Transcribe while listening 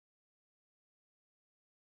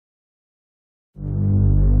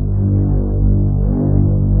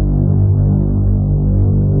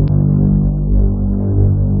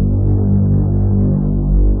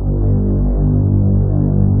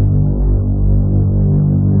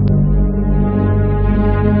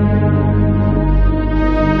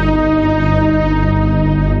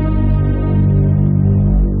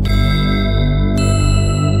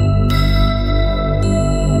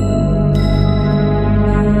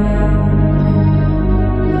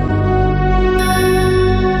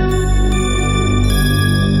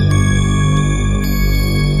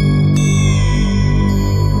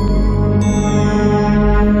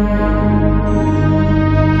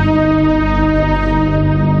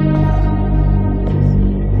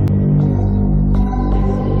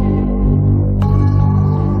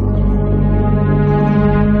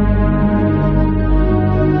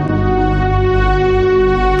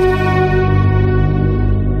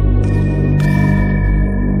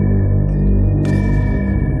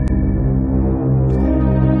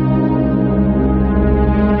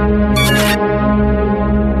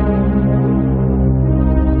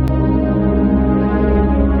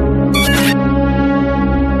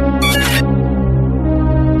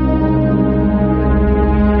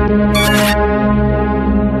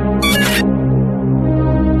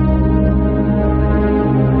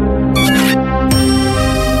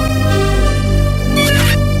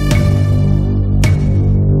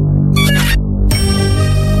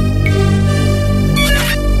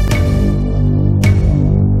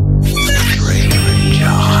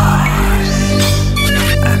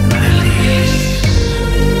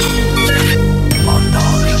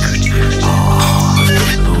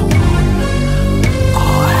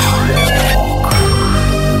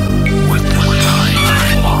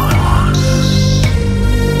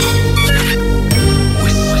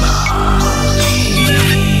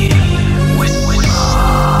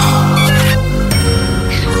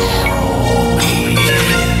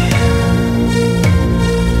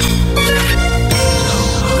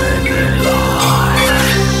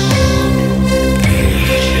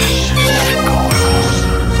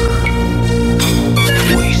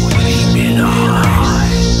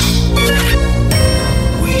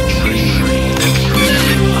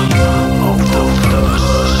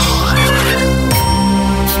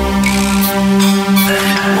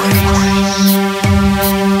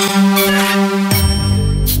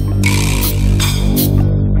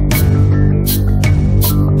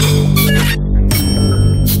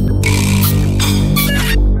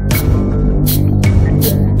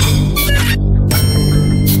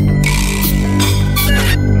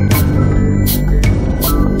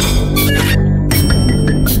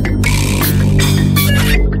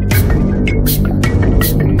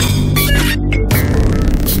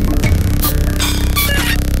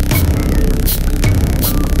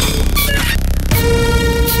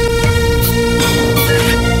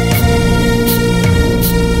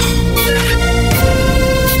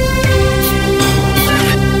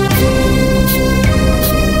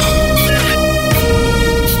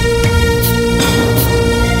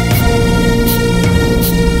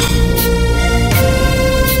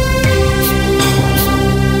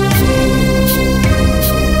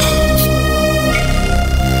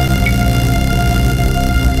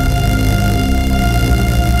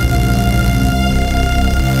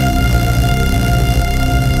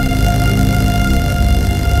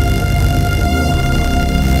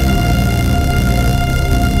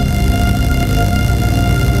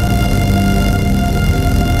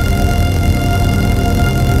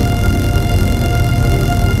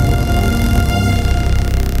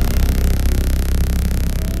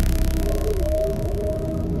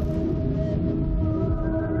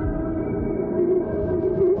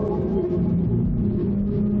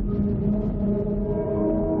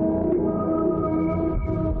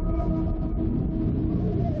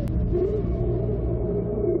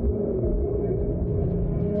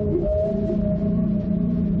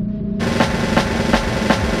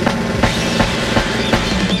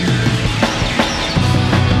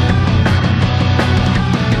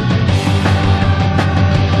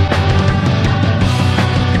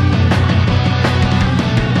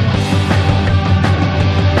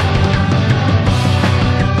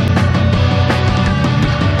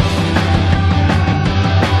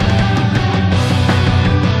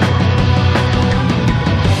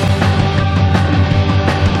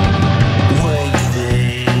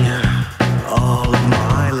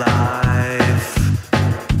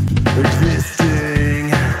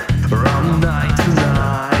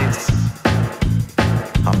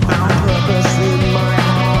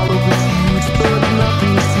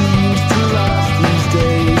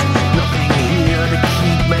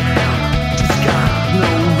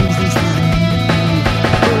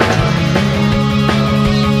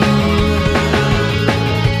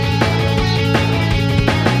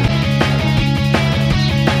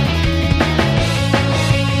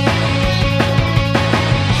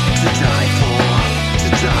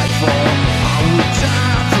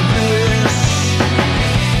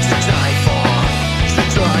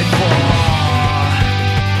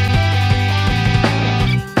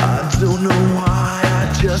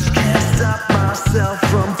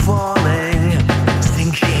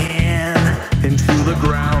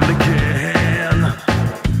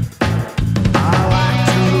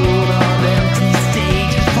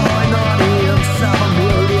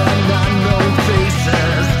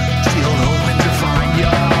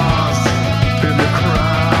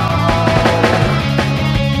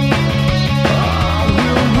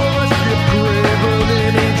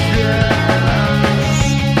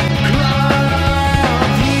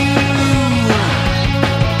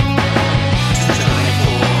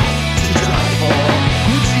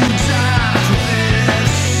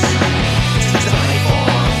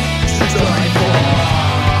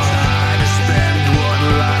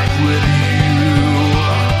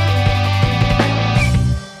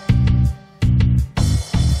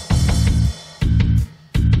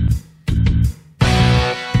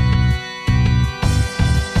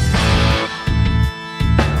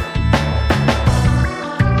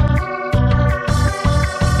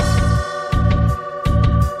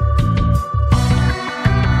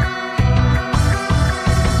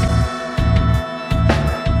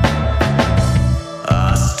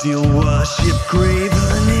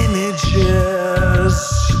graven images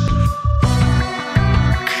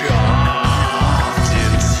carved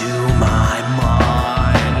into my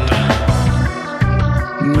mind.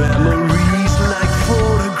 Memories like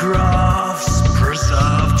photographs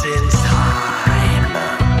preserved in time.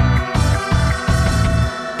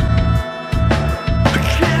 I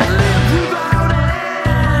can't live without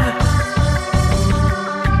it.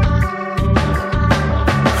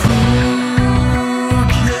 Who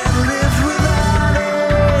can live without it?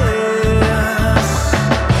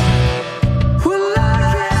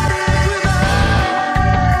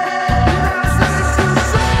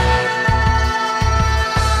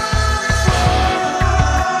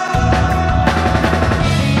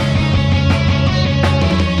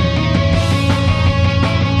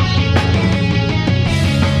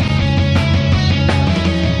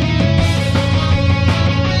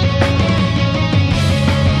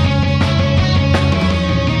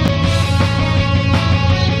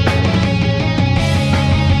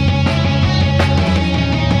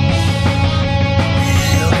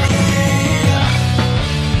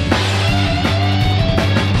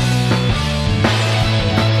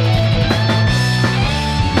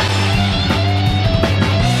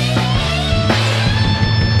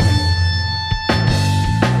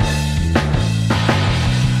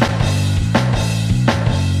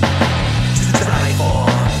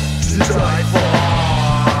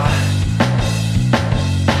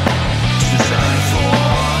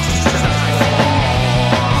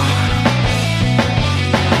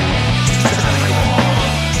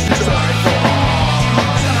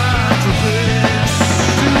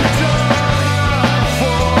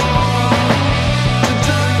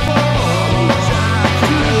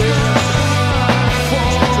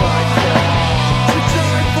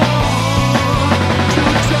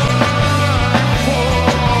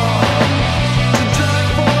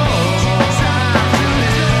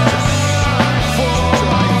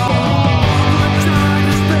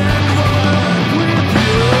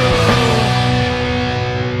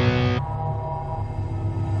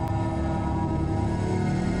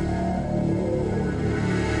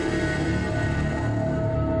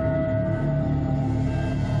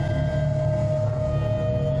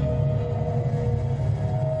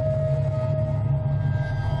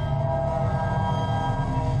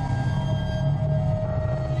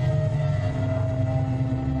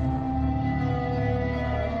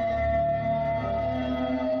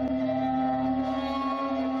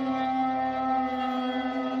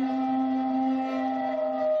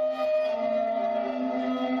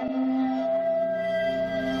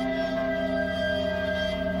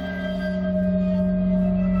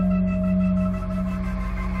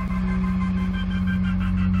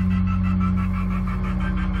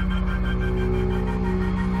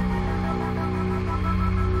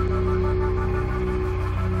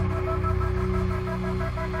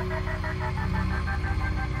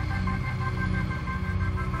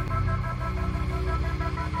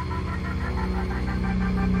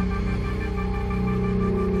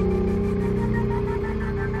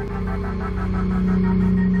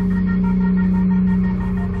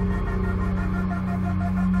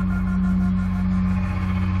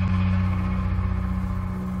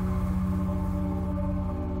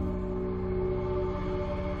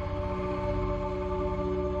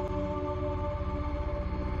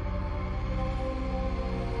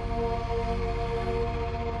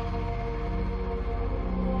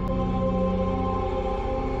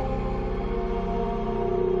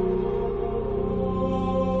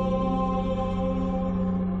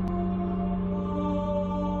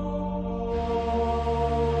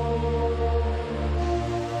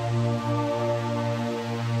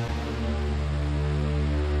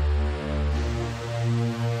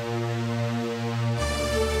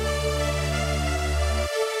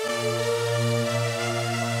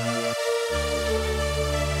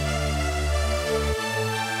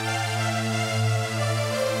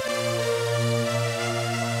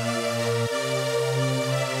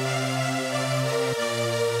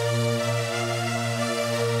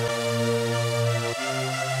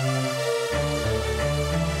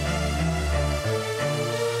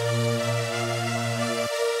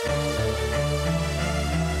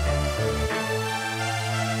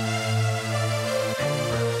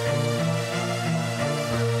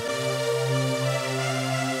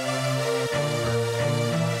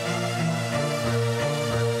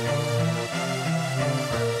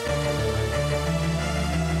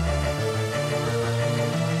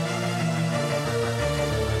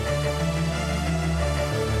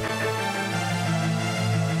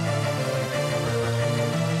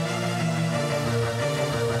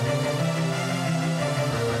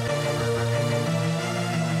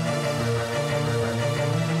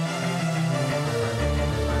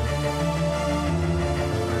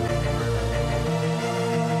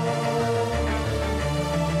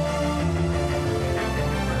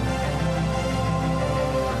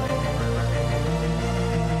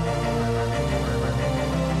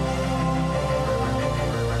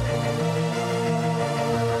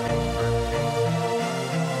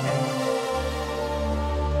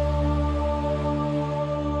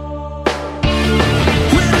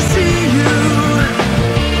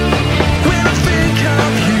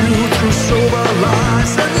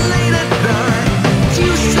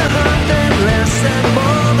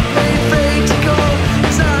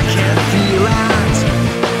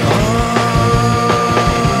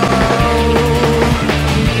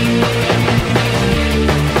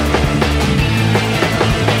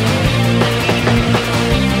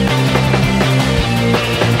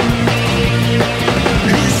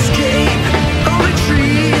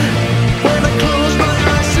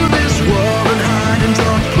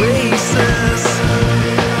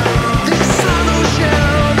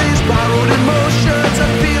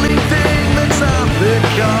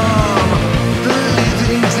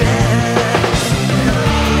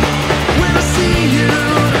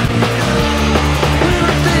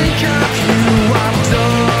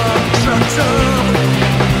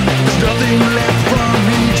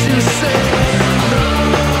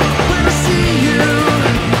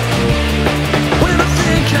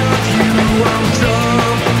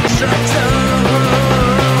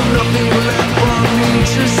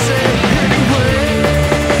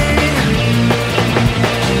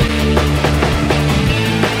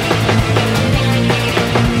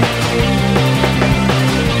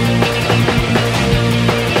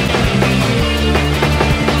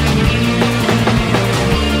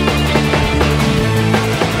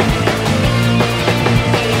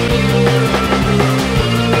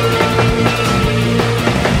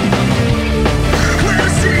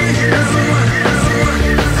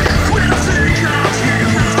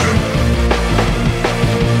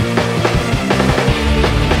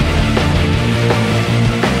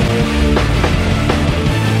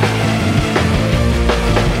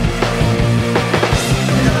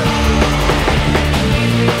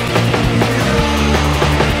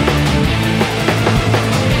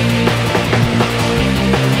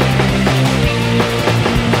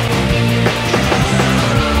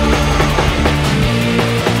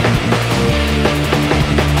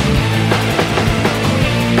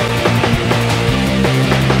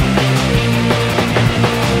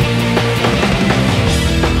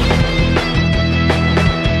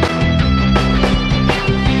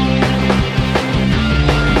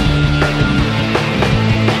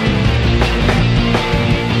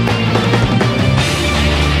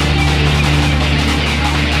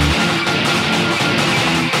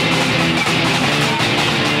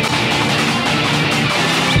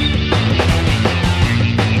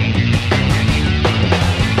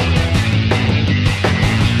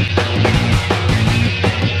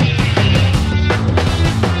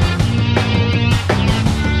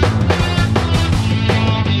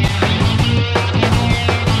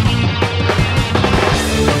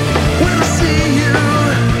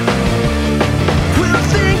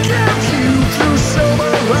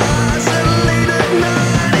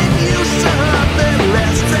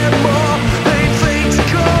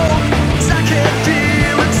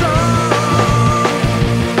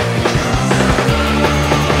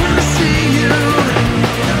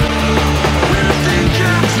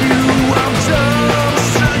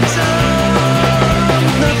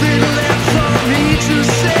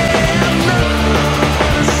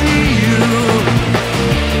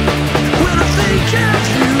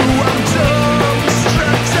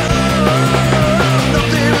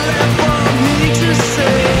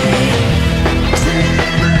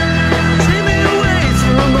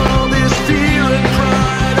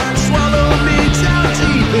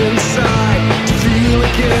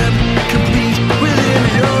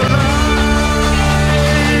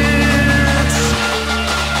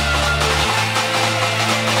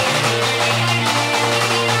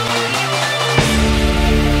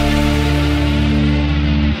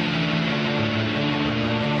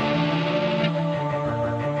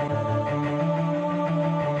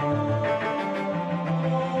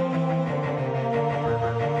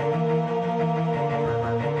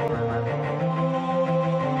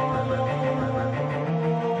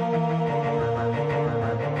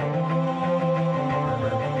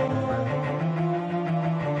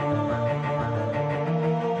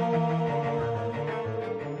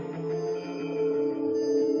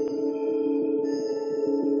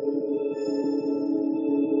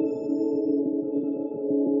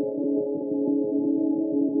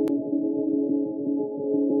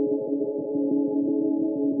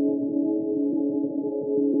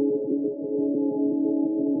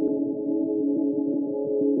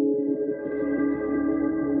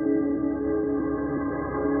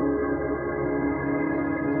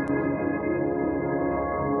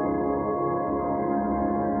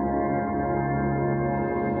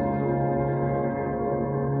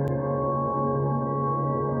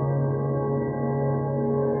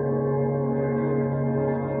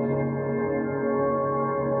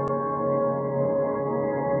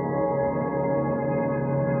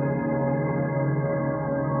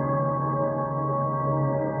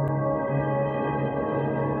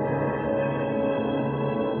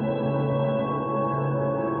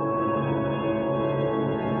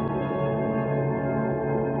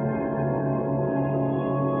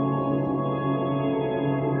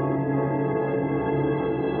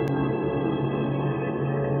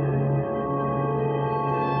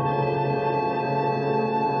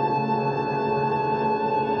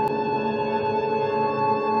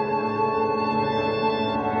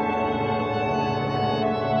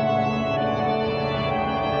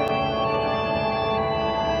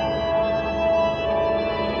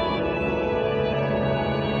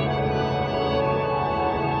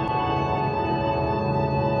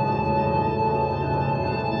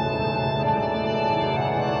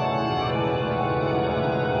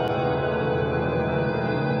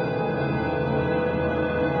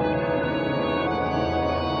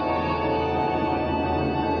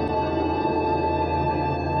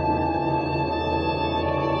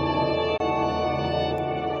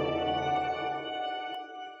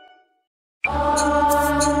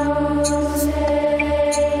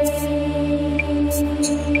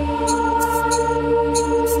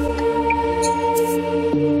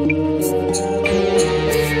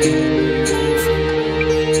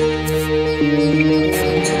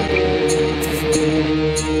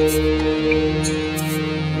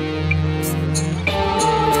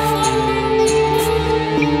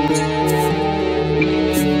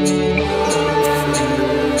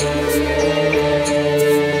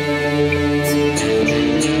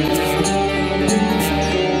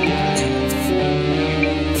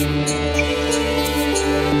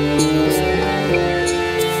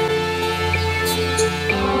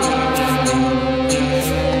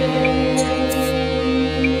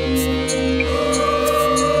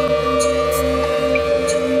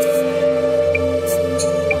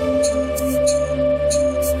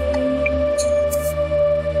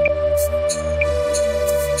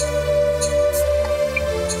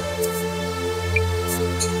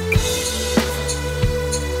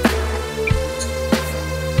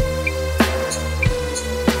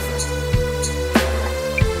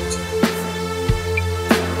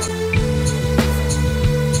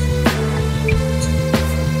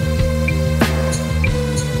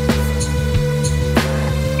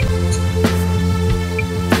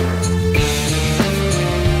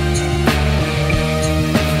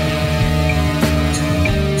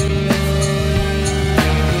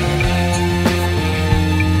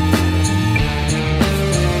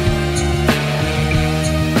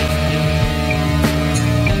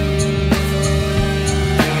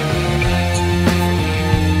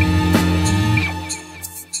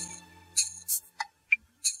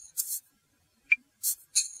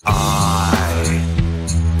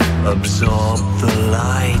 absorb the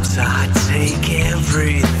light. I take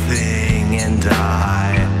everything and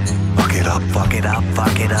I fuck it up, fuck it up,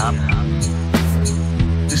 fuck it up.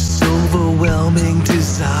 This overwhelming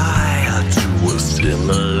desire to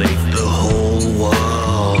assimilate the whole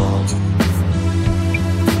world.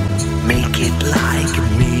 Make it like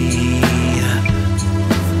me.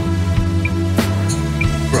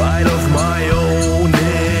 Pride of my own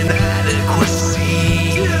inadequacy.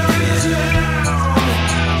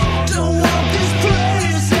 Don't want this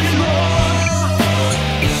place anymore.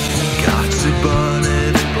 Got to burn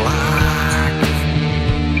it black.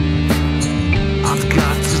 I've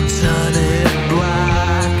got to turn it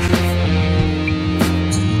black.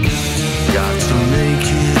 Got to make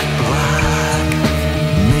it black.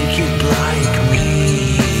 Make it like me.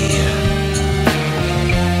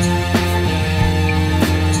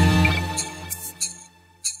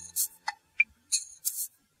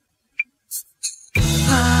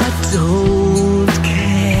 I don't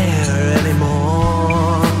care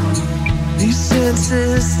anymore. These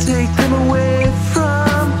senses take them away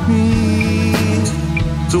from me.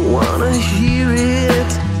 Don't wanna hear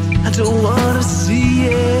it. I don't wanna see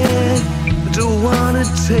it. I don't wanna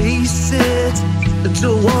taste it. I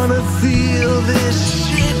don't wanna feel this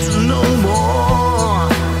shit no more.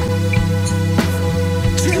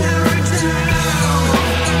 Tear it down.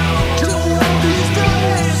 Don't want this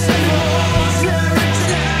place anymore. Tear it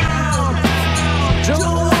down.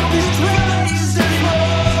 Don't want this place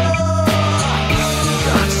anymore.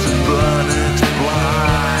 Got to burn it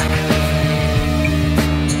black.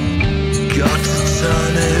 Got to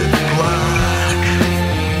turn it black.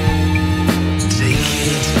 Take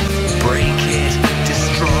it, break it,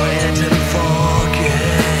 destroy it and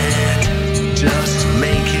forget. Just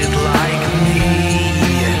make it like me.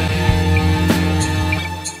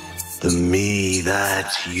 The me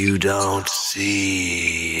that you don't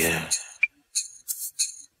see.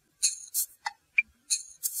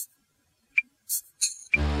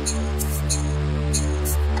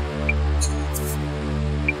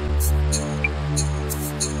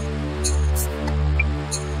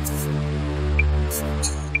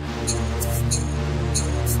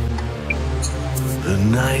 The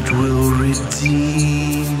night will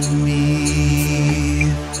redeem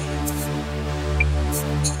me.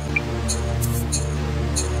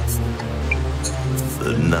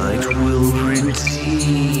 The night will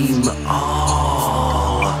redeem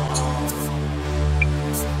all.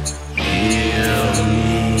 Hear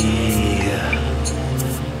me.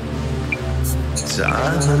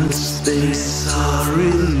 Time and space are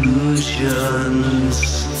illusions.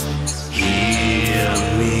 Hear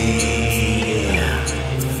me.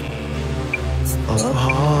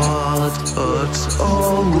 Apart but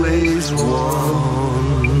always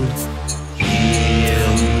one. Hear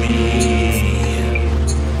me.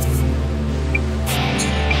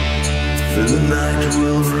 The night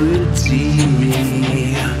will redeem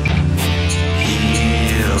me.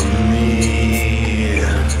 Hear me.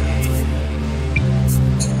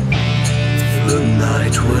 The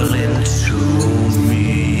night will entomb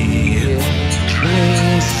me.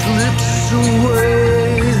 Train slips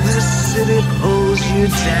away. The city pulls you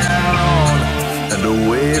down and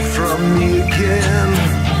away from me again.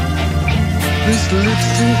 This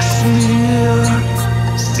lipstick smear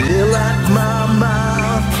still at my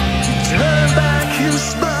mouth. You turn back and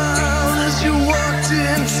smile as you walked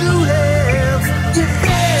into hell. Your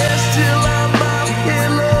hair still on my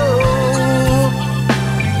pillow.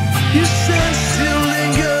 Your scent still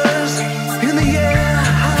lingers in the air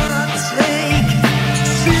I take.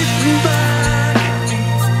 Sitting back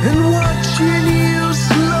and watching you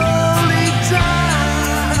slowly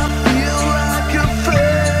die. I feel like a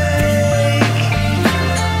fake.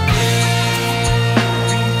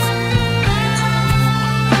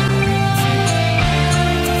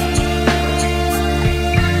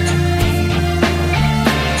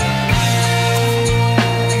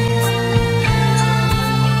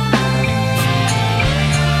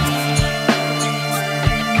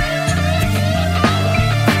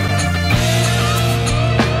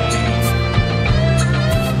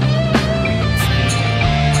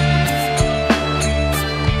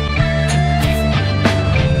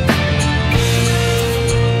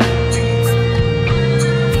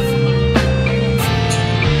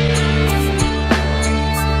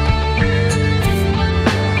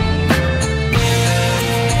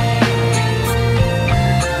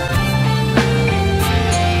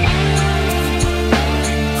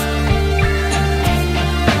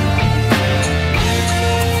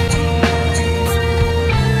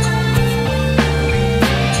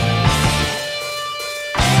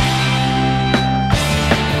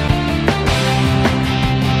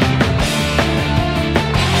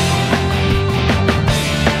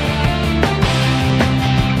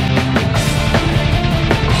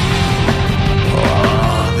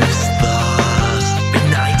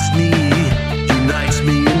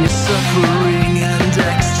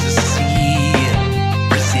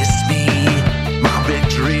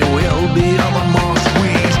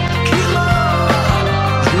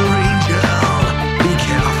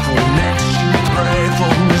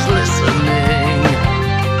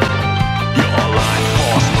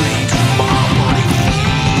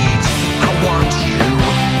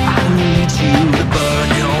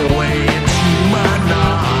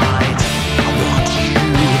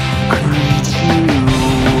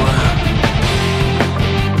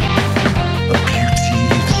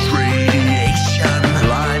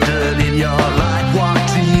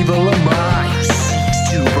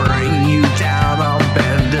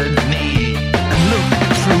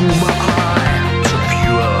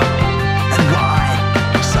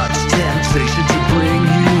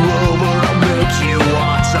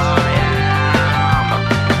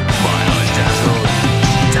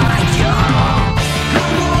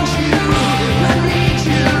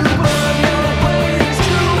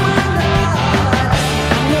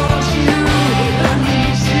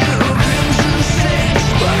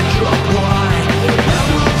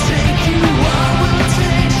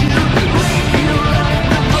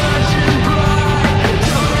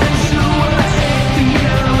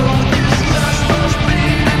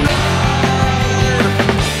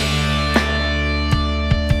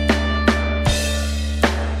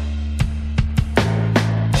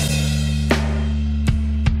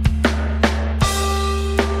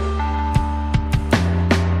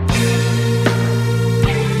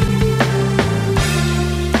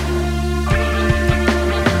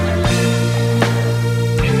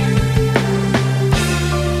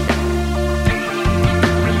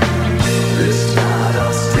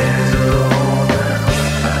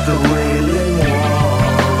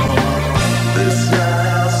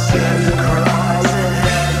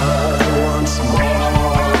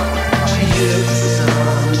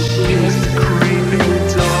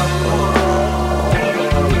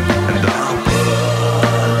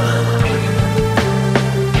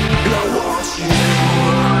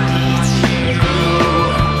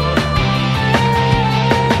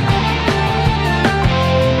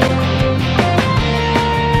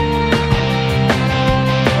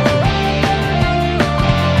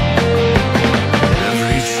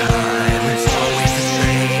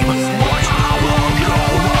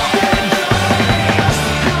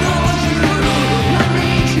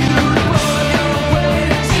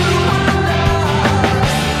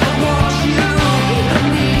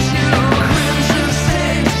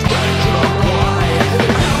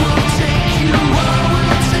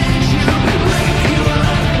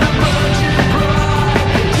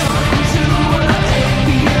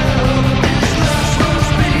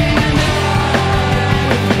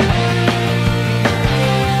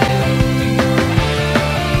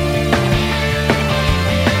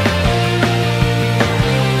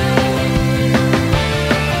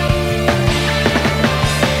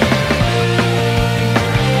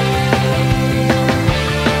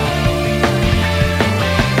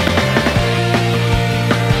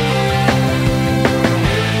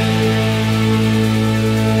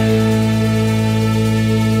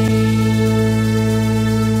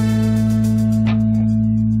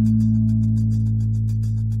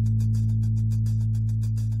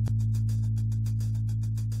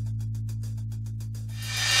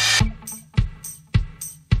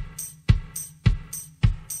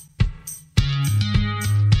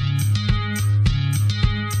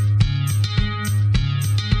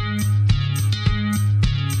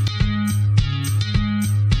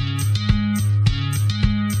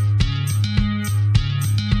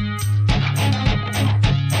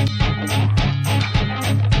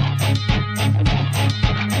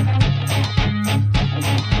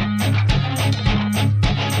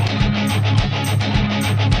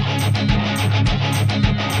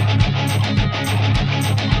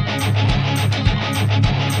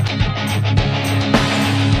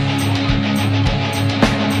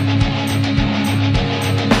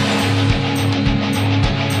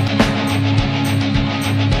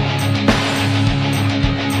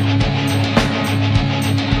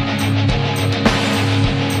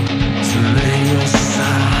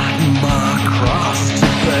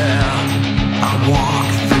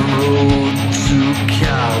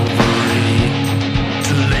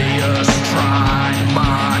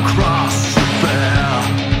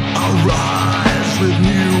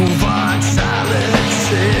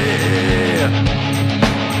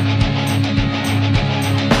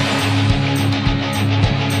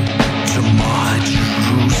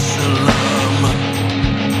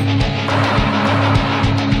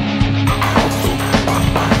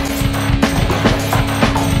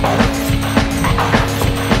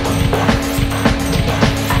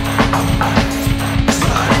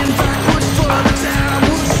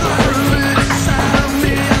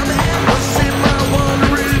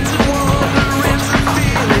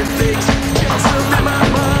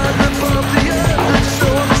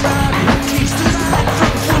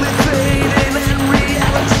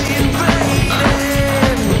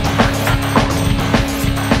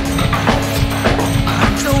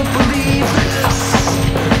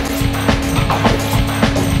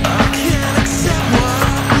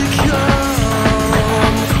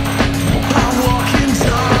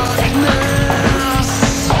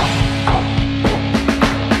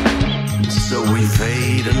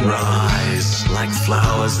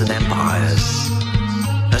 flowers and empires.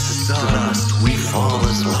 As the stardust, we fall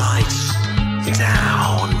as light,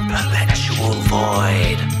 down perpetual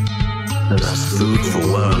void. As food for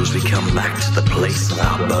worms, we come back to the place of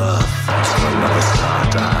our birth, till another star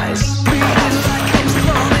dies. Breathing light comes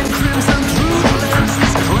falling crimson through the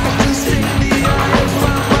lenses, like to see the eye of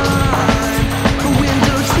my mind. A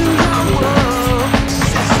window to my world,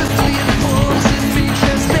 successively it falls in me,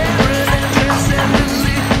 transparent and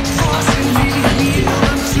transcendently, forcing me to yield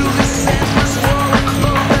unto the senseless war of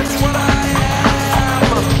love. That's what I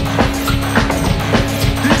am.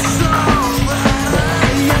 It's all that I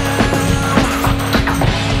am.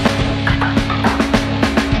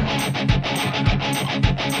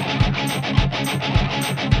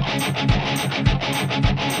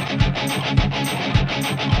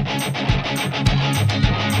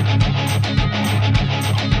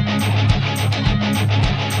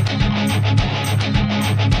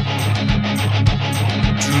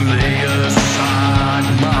 To lay aside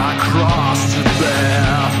my cross to bear,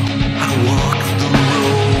 I walk the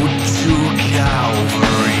road to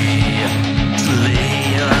Calvary. To lay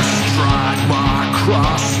aside my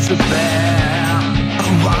cross to bear,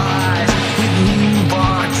 arise with new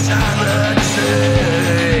vitality.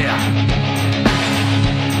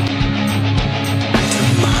 To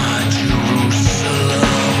my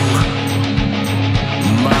Jerusalem,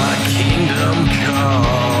 my kingdom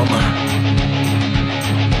come,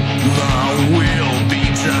 my will be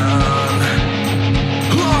done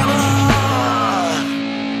on earth.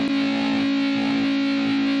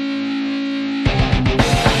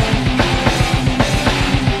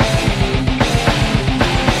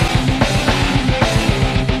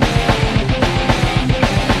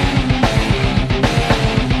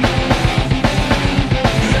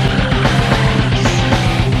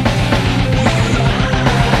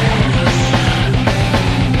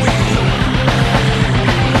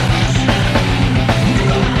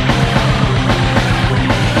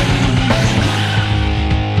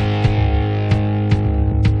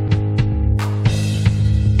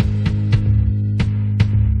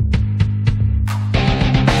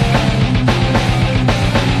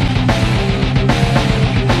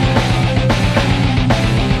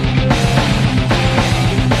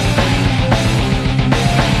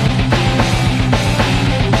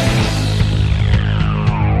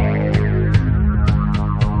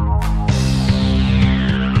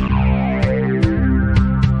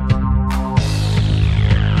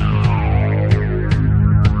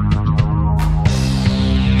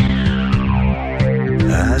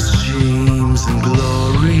 As dreams and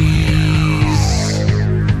glories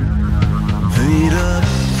fade up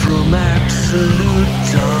from absolute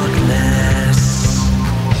darkness,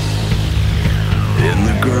 in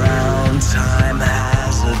the ground time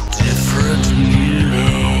has a different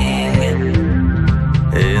meaning.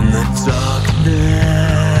 In the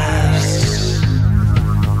darkness,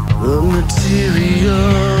 the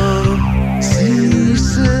material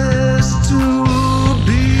ceases to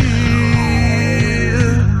be.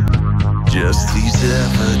 Just these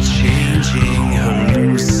ever-changing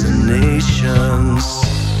hallucinations,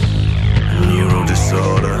 a neural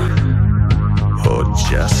disorder, or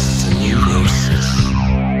just a neurosis.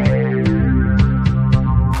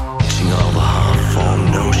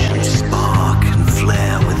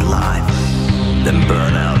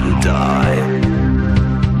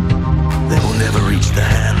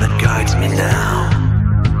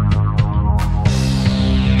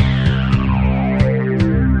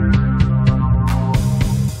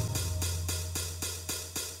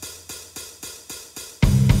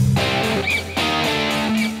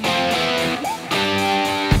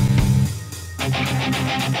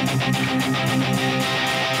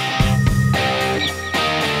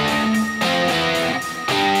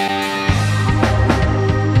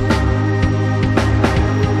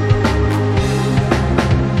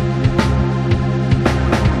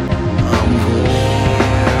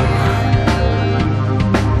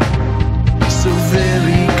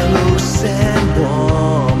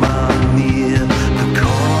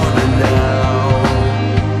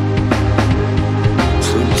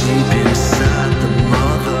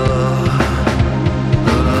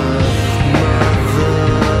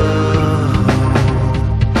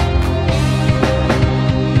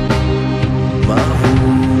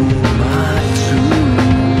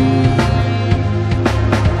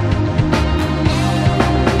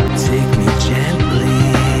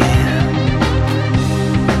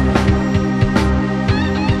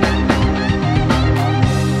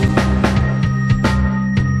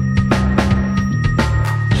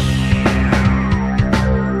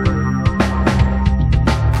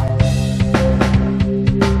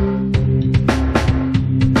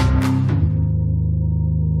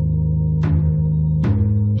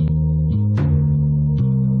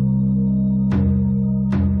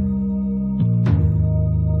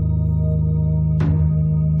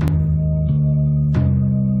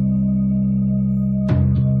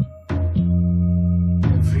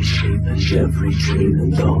 every dream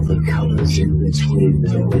and all the colors in between.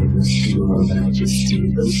 The witness to our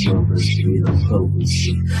majesty, those numbers be the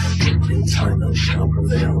potency. Dripping time that shall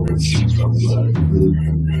prevail, and see from blood, blue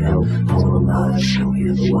and pale. All eyes shall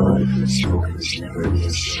hear the word, spoken is never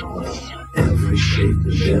destroyed. Every shape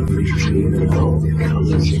and every dream and all the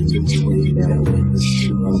colors in between. Bear witness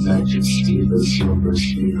to our majesty, those numbers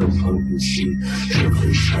be the potency.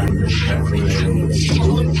 Dripping time that shall prevail, and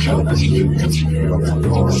spoken colors blue and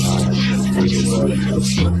pale. All eyes shall hear the word,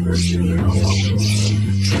 spoken is never destroyed.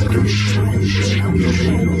 Every shape and every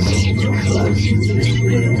dream and all the colors in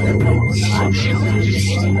between. Bear witness to our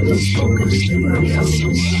majesty, those numbers be the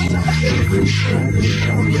potency. Every shape and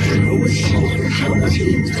every dream and all the colors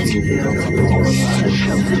in between. All eyes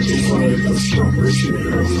shall hear the word, those numbers be the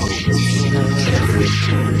potency. Every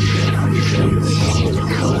shape and every dream and all the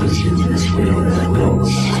colors in between. All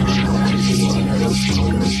eyes shall hear the word, those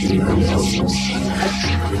numbers be the potency.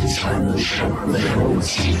 Every time the shower rains,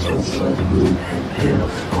 see the blood, blue and pale.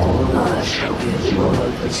 All eyes shall hear the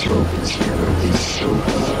word, the smoke is never destroyed.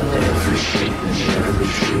 Every shape and every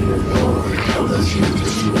dream and all the colors in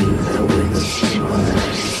between. Bear witness to our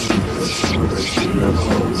majesty, those numbers be the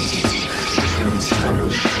potency. Every time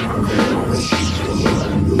the shower rains, see the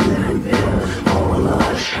blood, blue and pale. All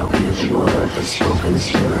eyes shall hear the word, the smoke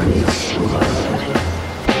is never destroyed.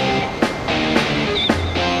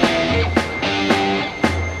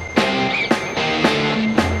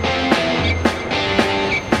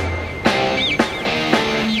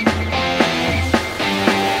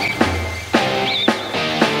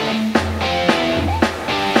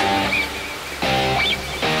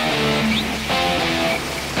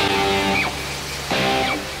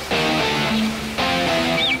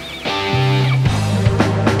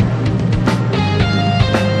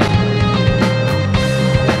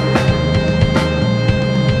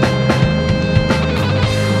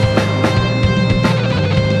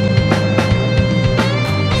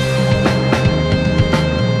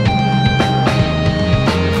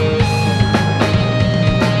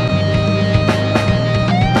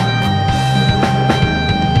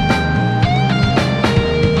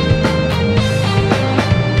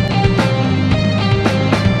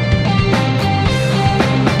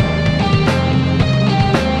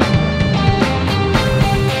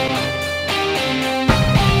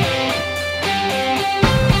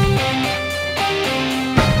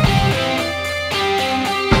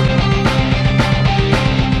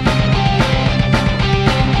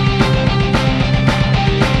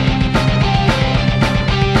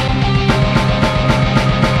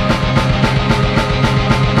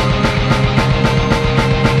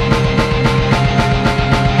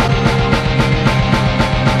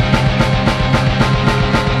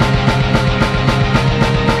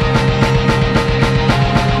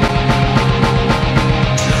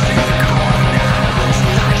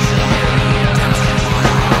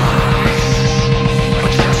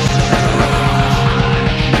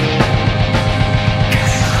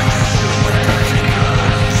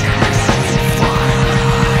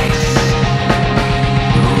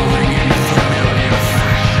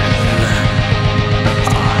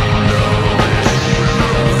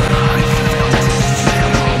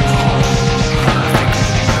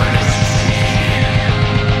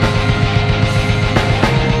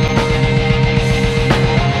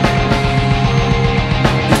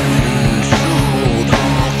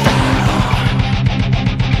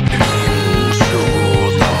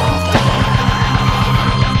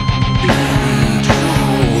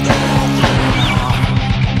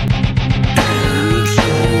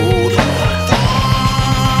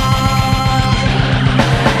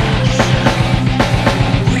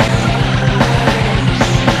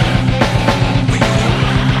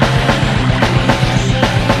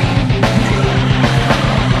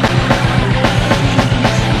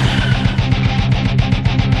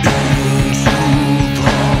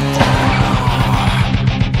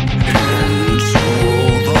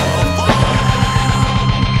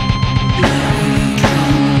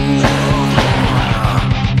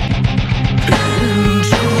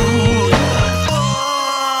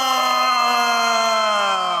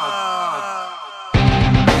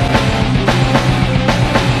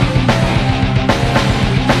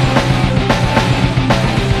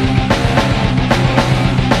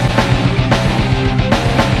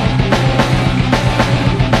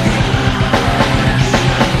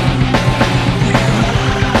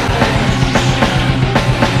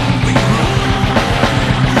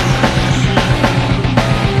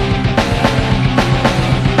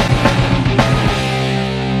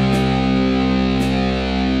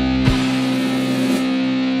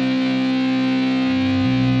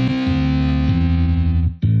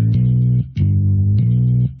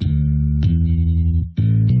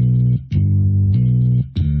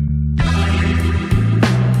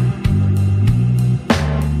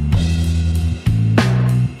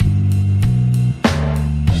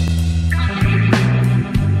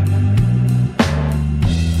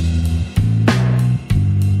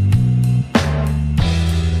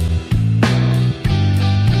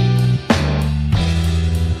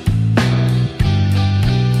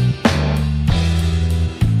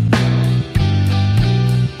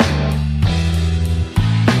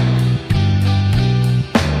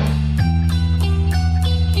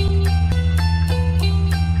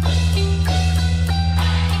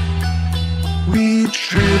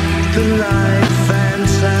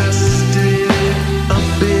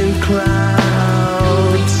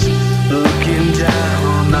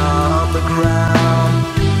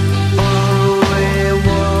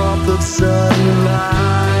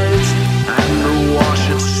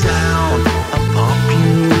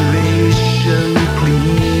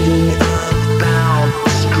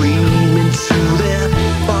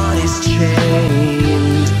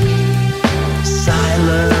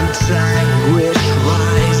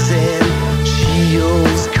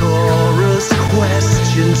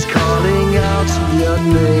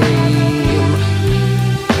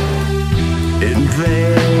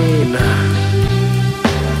 vain.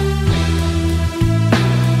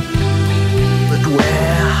 But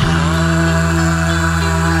we're high.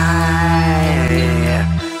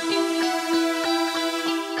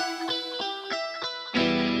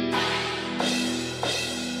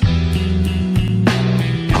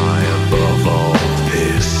 High above all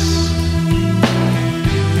this.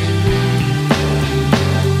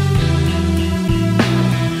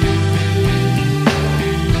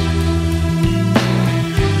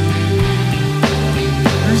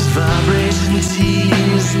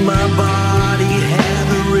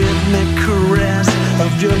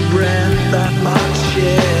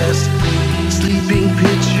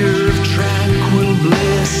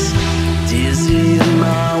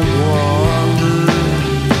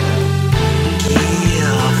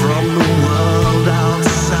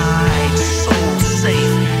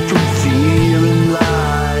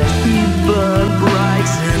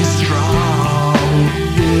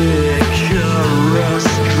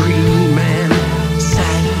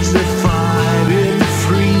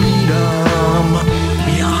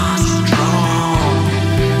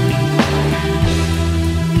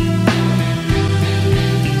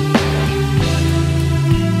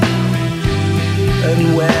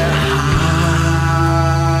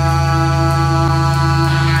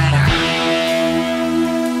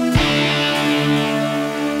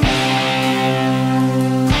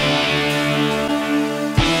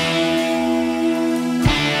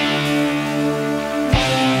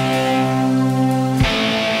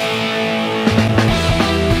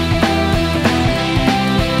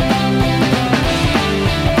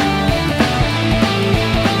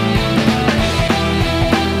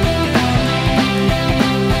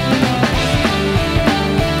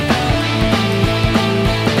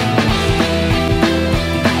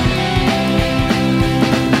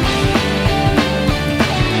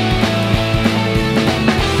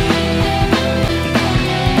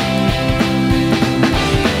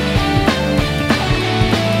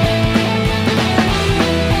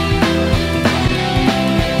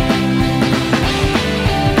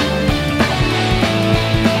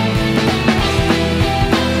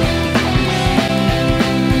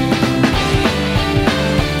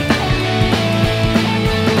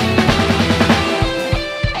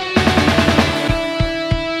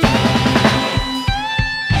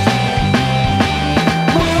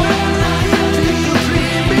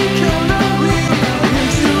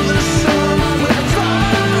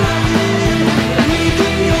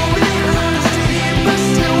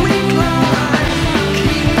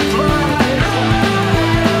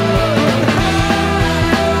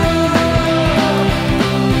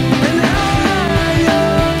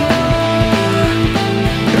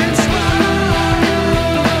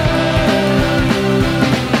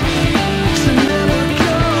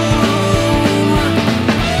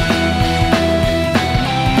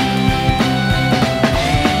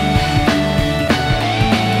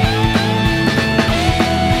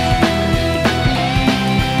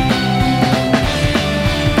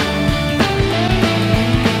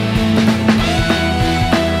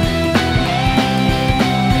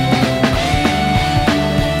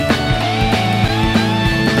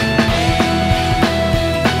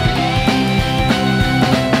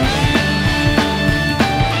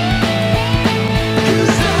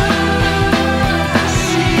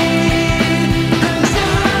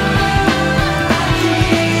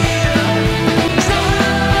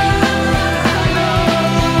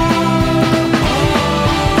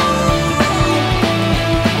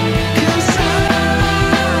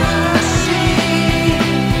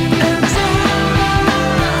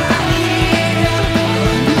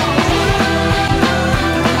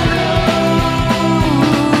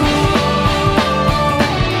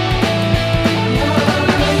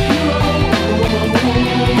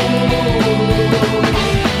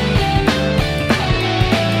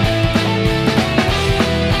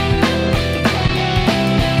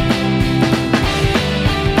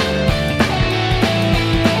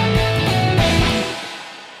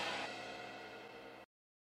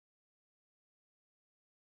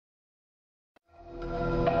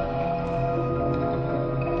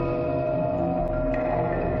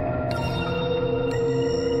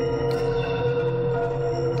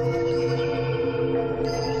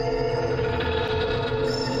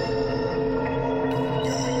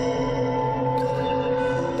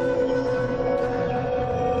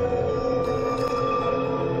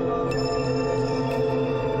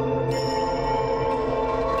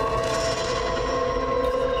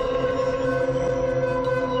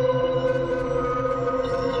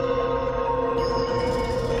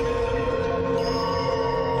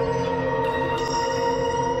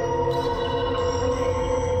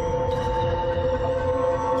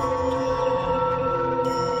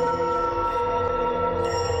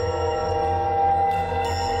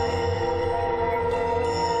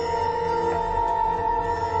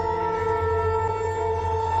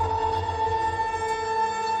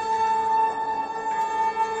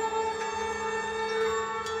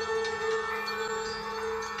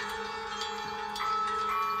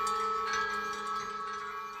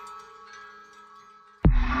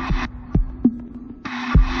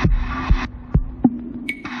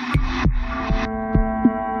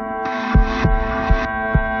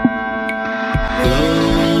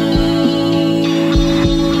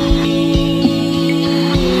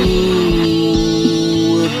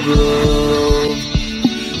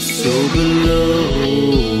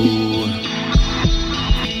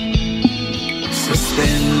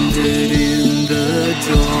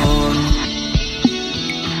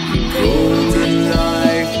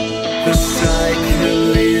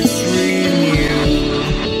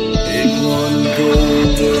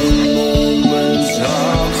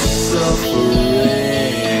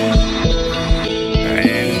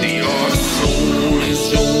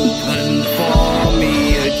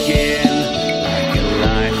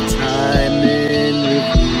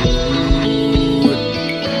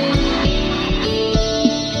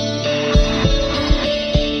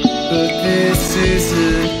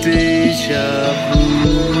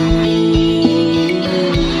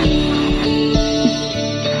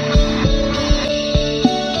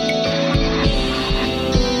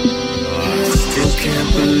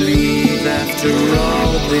 after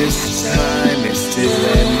all this time, it still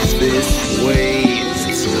ends this way.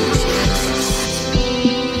 It's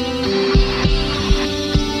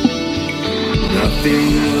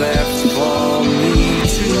nothing left for me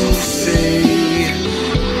to say.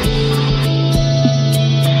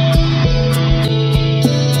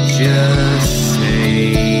 Just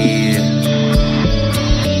say,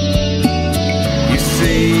 you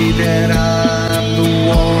say that I'm the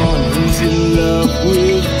one who's in love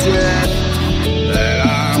with death, that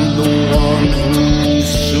I'm the one who's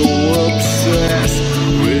so obsessed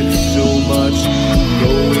with so much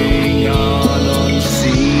going on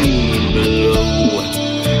unseen below,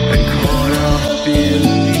 and caught up in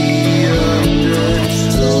the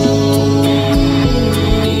undertow.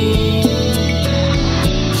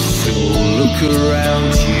 So look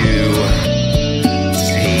around you,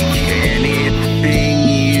 take anything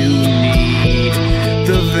you need.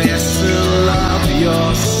 The vessel of your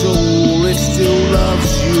soul, it still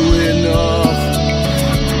loves you enough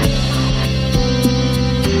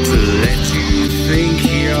to let you think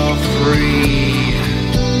you're free.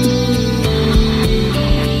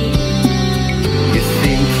 You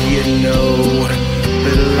think you know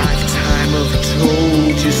that a lifetime of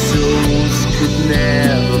told your souls could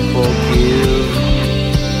never forgive.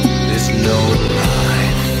 There's no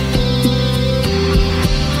life,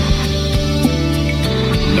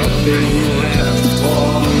 nothing left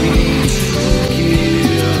for me to give.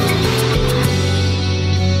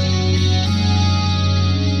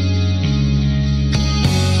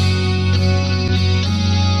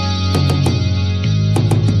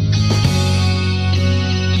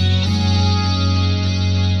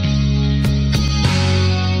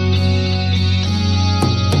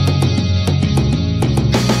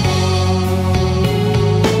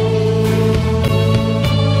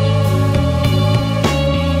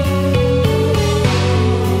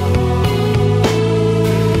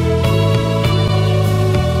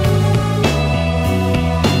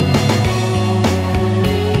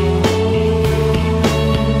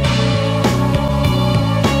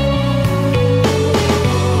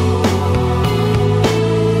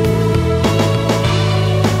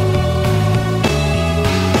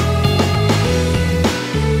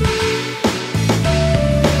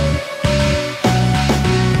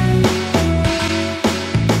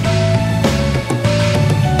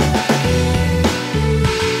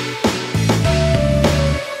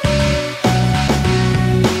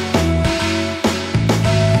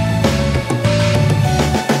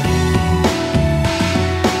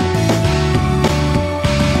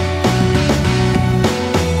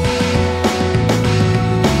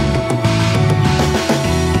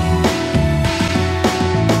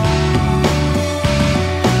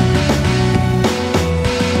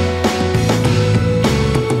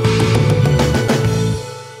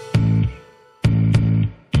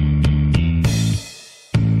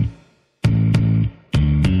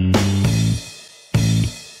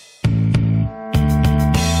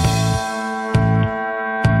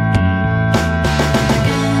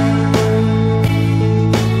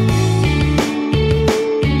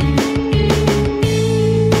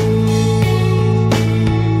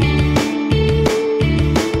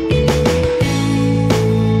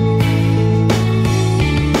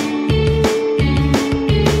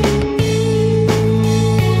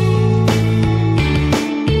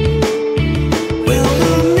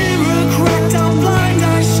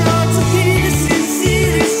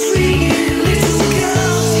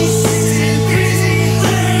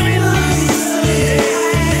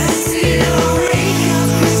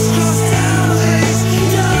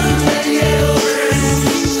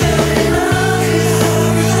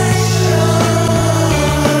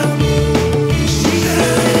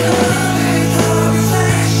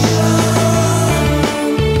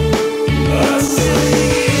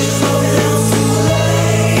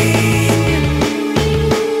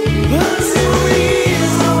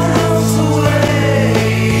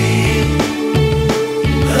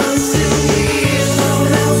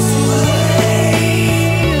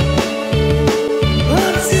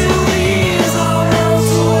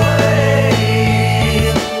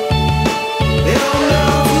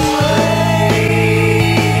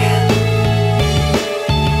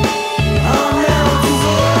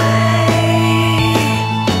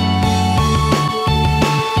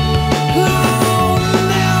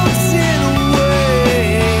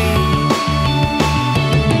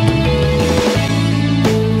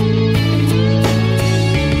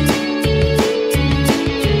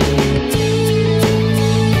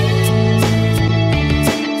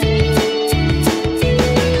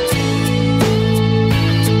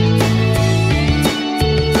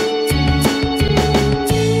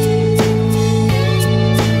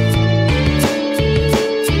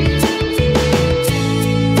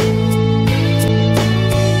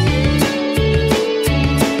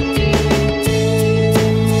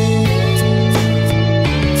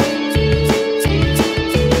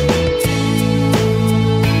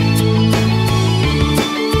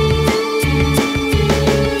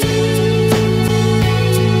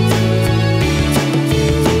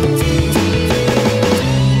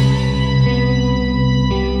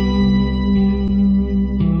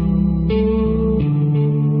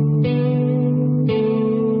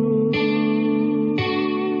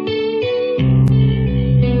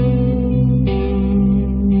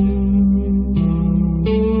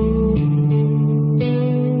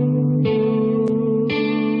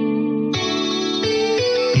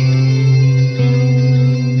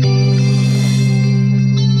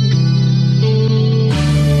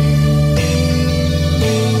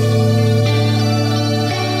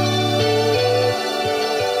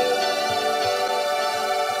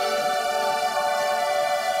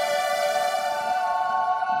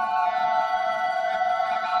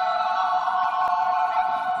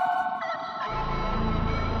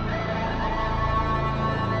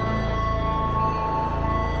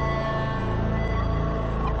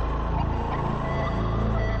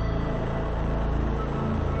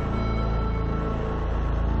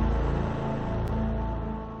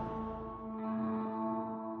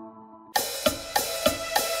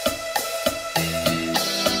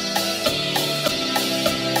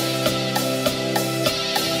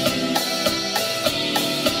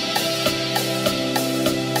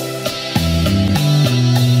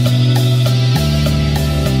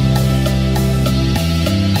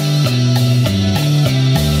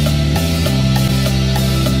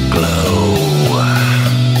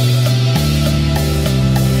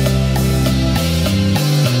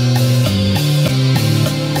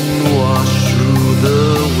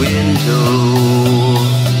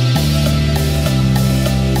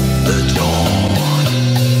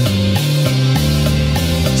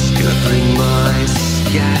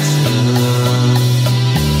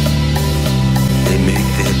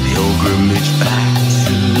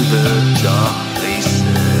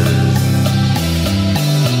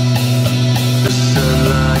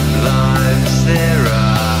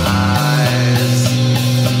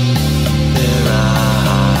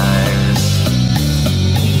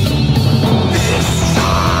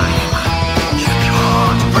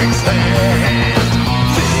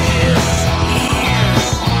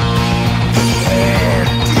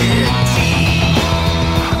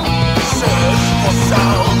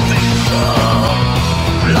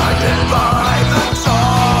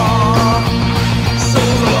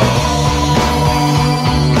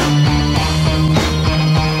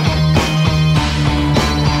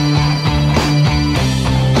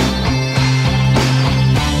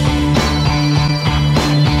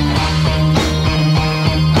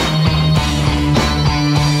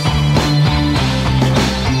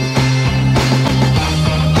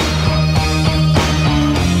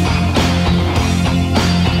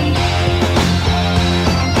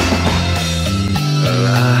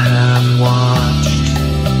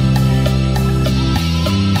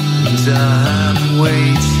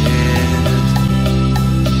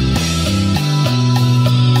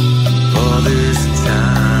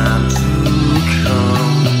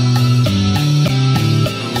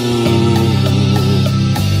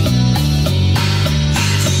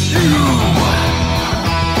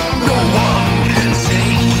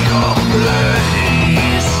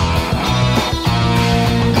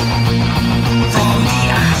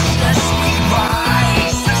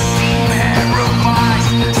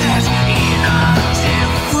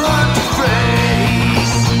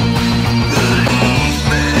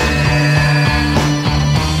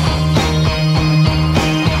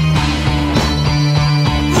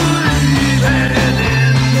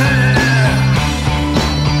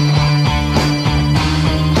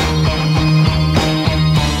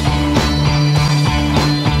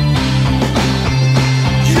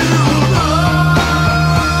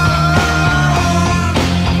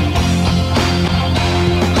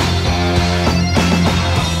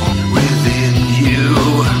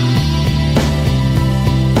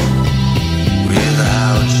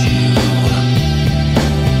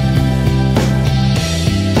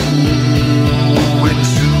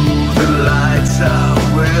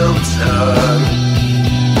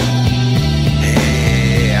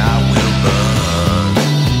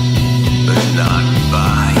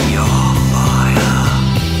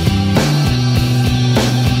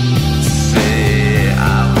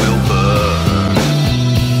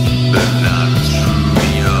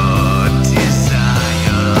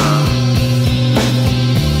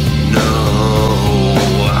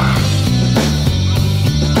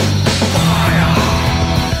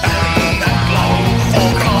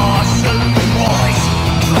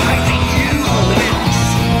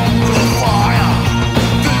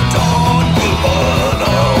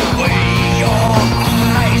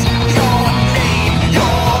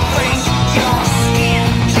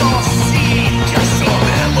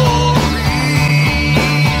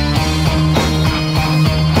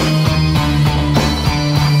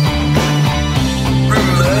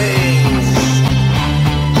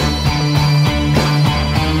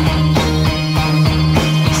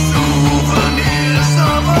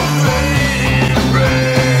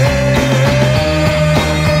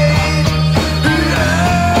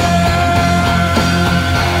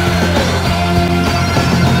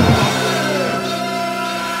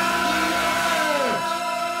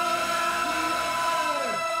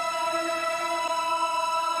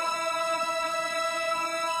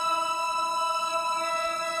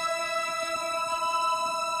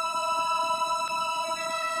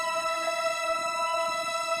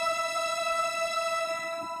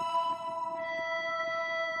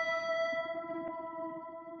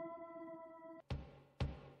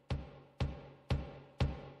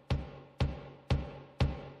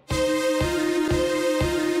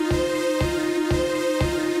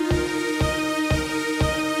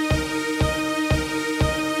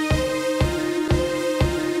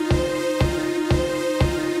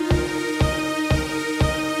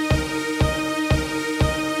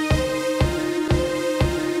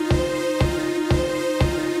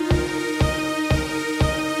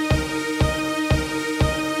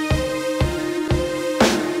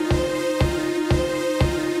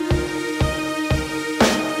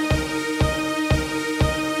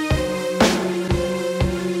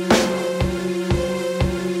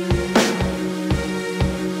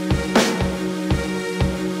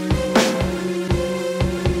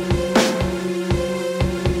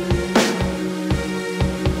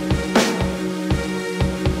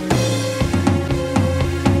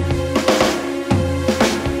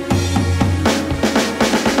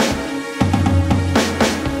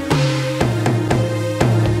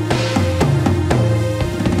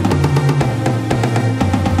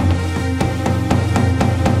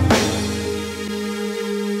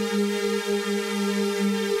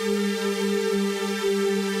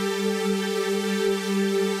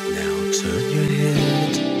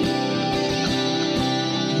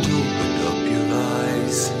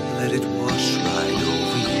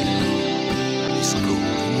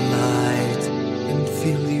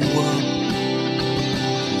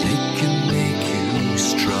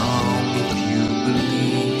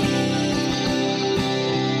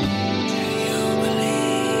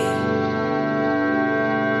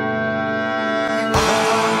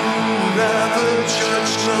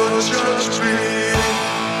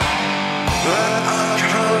 that I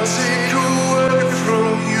can't take away.